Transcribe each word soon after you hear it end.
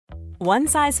One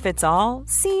size fits all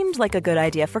seemed like a good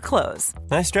idea for clothes.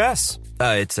 Nice dress.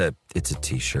 It's a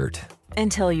t-shirt.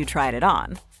 Until you tried it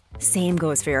on. Same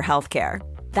goes for your healthcare.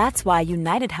 That's why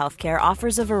United Healthcare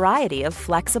offers a variety of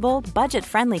flexible,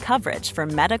 budget-friendly coverage for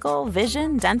medical,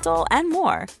 vision, dental, and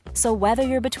more. So whether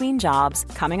you're between jobs,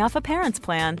 coming off a parent's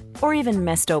plan, or even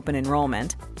missed open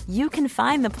enrollment, you can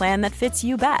find the plan that fits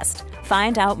you best.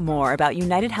 Find out more about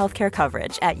United Healthcare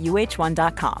coverage at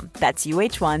uh1.com. That's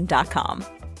uh1.com.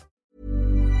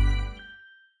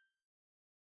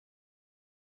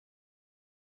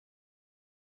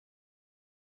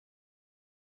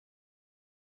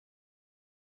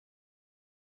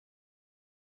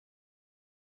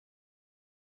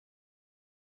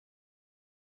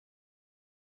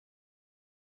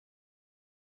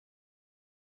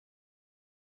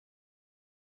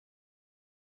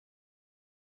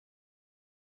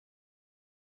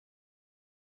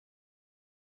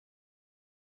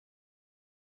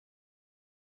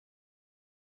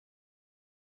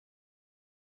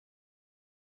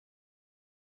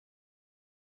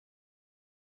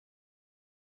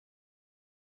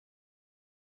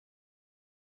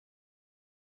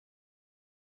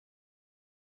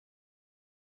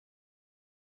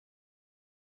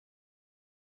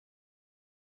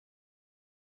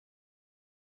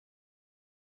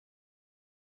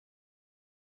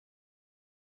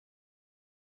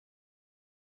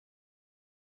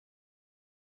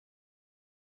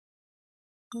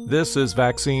 This is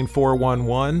Vaccine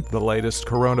 411, the latest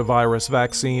coronavirus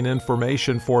vaccine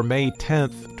information for May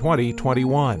 10th,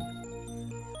 2021.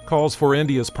 Calls for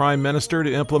India's Prime Minister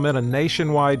to implement a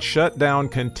nationwide shutdown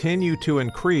continue to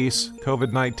increase.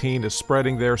 COVID-19 is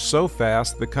spreading there so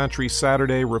fast, the country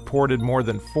Saturday reported more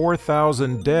than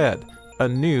 4,000 dead, a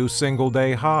new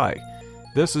single-day high.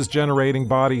 This is generating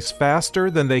bodies faster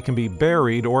than they can be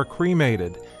buried or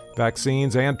cremated.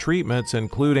 Vaccines and treatments,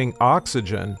 including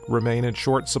oxygen, remain in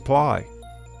short supply.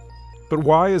 But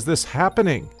why is this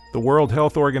happening? The World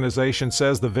Health Organization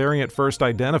says the variant first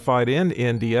identified in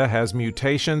India has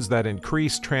mutations that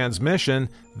increase transmission.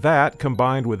 That,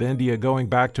 combined with India going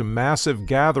back to massive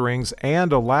gatherings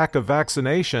and a lack of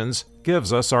vaccinations,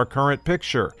 gives us our current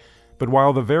picture. But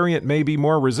while the variant may be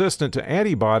more resistant to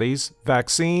antibodies,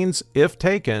 vaccines, if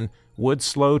taken, would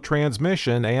slow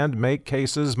transmission and make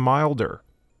cases milder.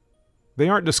 They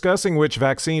aren't discussing which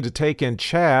vaccine to take in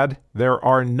Chad. There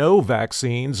are no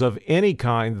vaccines of any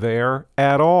kind there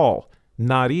at all,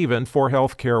 not even for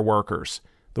healthcare workers.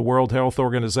 The World Health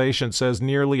Organization says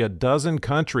nearly a dozen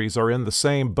countries are in the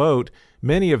same boat.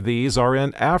 Many of these are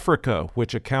in Africa,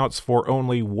 which accounts for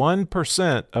only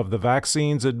 1% of the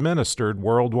vaccines administered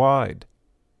worldwide.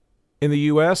 In the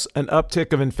U.S., an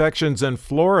uptick of infections in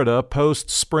Florida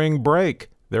post-spring break.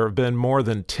 There have been more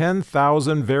than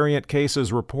 10,000 variant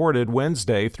cases reported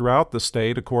Wednesday throughout the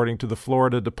state, according to the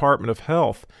Florida Department of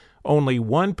Health. Only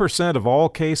 1% of all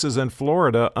cases in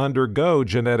Florida undergo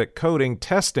genetic coding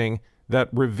testing that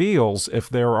reveals if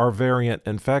there are variant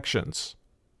infections.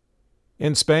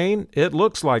 In Spain, it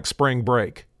looks like spring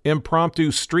break.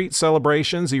 Impromptu street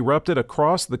celebrations erupted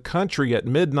across the country at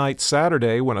midnight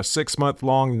Saturday when a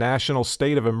 6-month-long national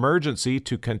state of emergency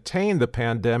to contain the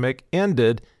pandemic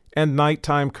ended and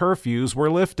nighttime curfews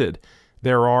were lifted.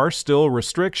 There are still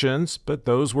restrictions, but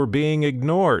those were being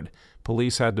ignored.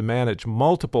 Police had to manage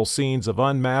multiple scenes of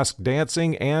unmasked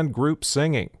dancing and group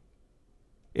singing.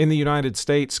 In the United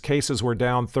States, cases were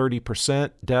down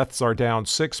 30%, deaths are down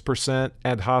 6%,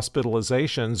 and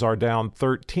hospitalizations are down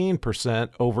 13%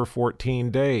 over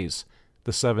 14 days.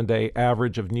 The 7-day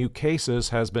average of new cases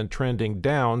has been trending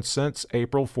down since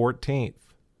April 14th.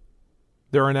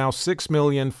 There are now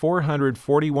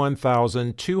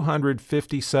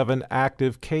 6,441,257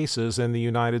 active cases in the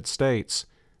United States.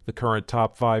 The current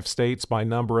top 5 states by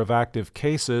number of active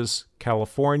cases: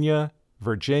 California,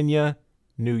 Virginia,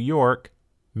 New York,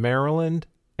 Maryland,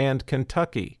 and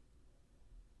Kentucky.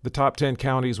 The top 10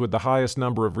 counties with the highest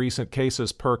number of recent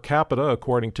cases per capita,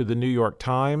 according to the New York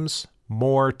Times: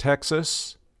 Moore,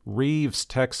 Texas; Reeves,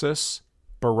 Texas;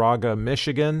 Baraga,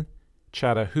 Michigan;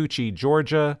 Chattahoochee,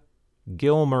 Georgia;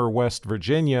 Gilmer, West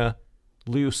Virginia;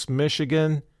 Luce,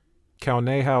 Michigan;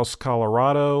 Conehouse,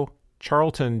 Colorado;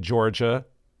 Charlton, Georgia;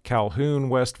 Calhoun,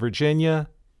 West Virginia;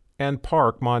 and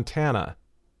Park, Montana.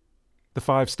 The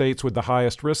 5 states with the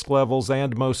highest risk levels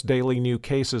and most daily new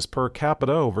cases per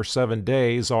capita over 7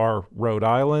 days are Rhode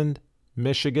Island,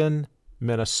 Michigan,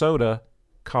 Minnesota,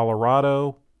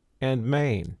 Colorado, and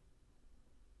Maine.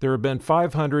 There have been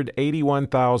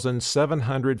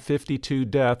 581,752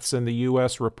 deaths in the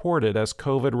U.S. reported as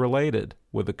COVID-related,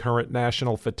 with a current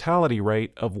national fatality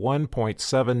rate of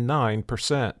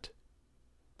 1.79%.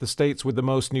 The states with the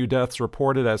most new deaths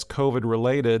reported as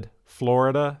COVID-related: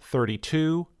 Florida,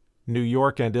 32, New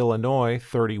York and Illinois,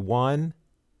 31,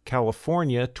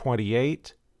 California,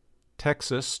 28,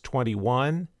 Texas,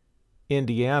 21,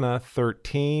 Indiana,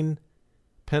 13,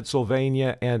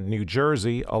 Pennsylvania and New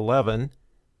Jersey, 11,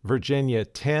 Virginia,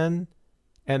 10,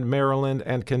 and Maryland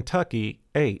and Kentucky,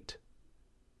 8.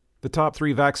 The top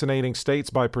 3 vaccinating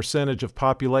states by percentage of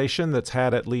population that's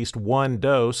had at least one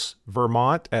dose: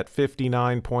 Vermont at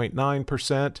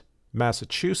 59.9%,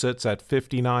 Massachusetts at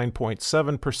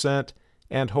 59.7%,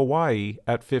 and Hawaii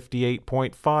at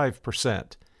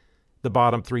 58.5%. The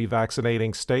bottom 3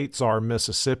 vaccinating states are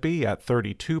Mississippi at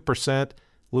 32%,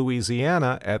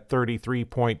 Louisiana at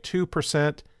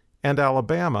 33.2%, and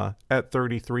Alabama at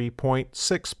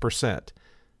 33.6%.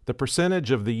 The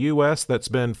percentage of the U.S. that's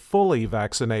been fully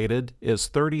vaccinated is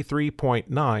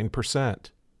 33.9%.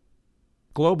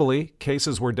 Globally,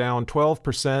 cases were down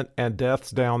 12% and deaths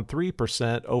down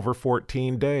 3% over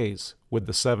 14 days, with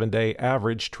the 7-day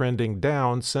average trending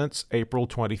down since April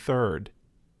 23rd.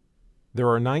 There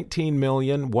are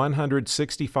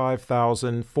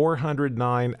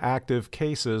 19,165,409 active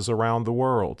cases around the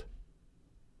world.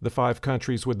 The 5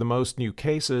 countries with the most new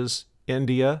cases: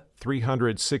 India,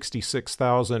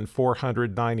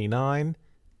 366,499,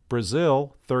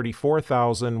 Brazil,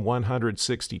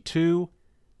 34,162,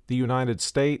 the United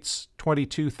States,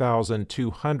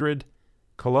 22,200,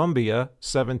 Colombia,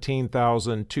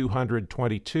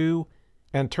 17,222,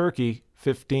 and Turkey,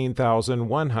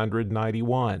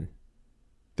 15,191.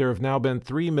 There have now been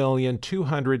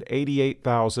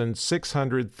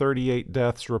 3,288,638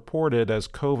 deaths reported as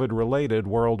COVID-related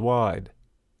worldwide.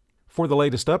 For the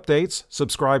latest updates,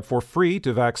 subscribe for free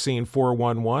to Vaccine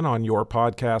 411 on your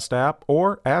podcast app,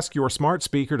 or ask your smart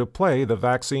speaker to play the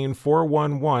Vaccine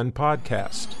 411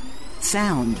 podcast.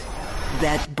 Sound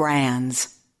that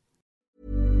brands.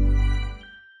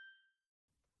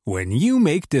 When you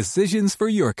make decisions for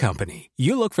your company,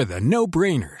 you look for the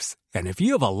no-brainers. And if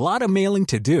you have a lot of mailing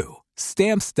to do,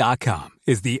 Stamps.com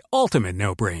is the ultimate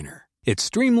no-brainer. It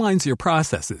streamlines your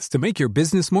processes to make your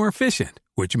business more efficient,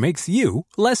 which makes you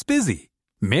less busy.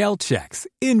 Mail checks,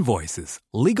 invoices,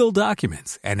 legal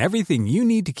documents, and everything you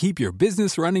need to keep your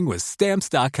business running with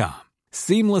Stamps.com.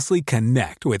 Seamlessly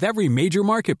connect with every major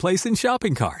marketplace and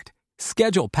shopping cart.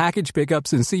 Schedule package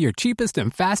pickups and see your cheapest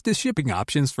and fastest shipping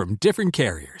options from different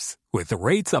carriers, with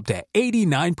rates up to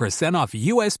 89% off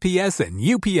USPS and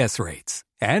UPS rates.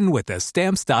 And with the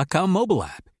Stamps.com mobile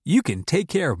app, you can take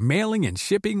care of mailing and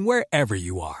shipping wherever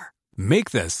you are. Make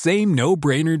the same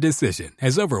no-brainer decision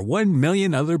as over 1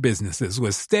 million other businesses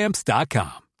with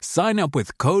Stamps.com. Sign up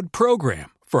with code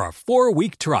PROGRAM for a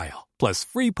 4-week trial, plus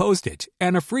free postage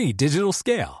and a free digital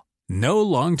scale. No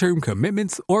long-term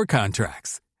commitments or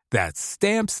contracts. That's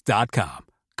Stamps.com.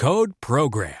 Code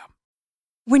PROGRAM.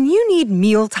 When you need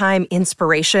mealtime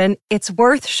inspiration, it's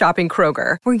worth shopping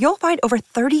Kroger, where you'll find over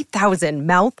 30,000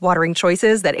 mouth-watering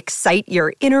choices that excite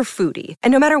your inner foodie.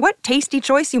 And no matter what tasty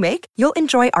choice you make, you'll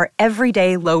enjoy our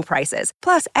everyday low prices,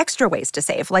 plus extra ways to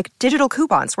save, like digital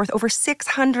coupons worth over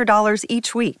 $600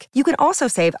 each week. You can also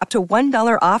save up to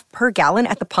 $1 off per gallon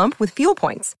at the pump with fuel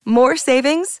points. More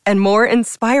savings and more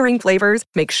inspiring flavors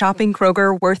make shopping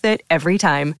Kroger worth it every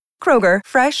time. Kroger,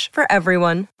 fresh for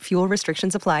everyone. Fuel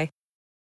restrictions apply.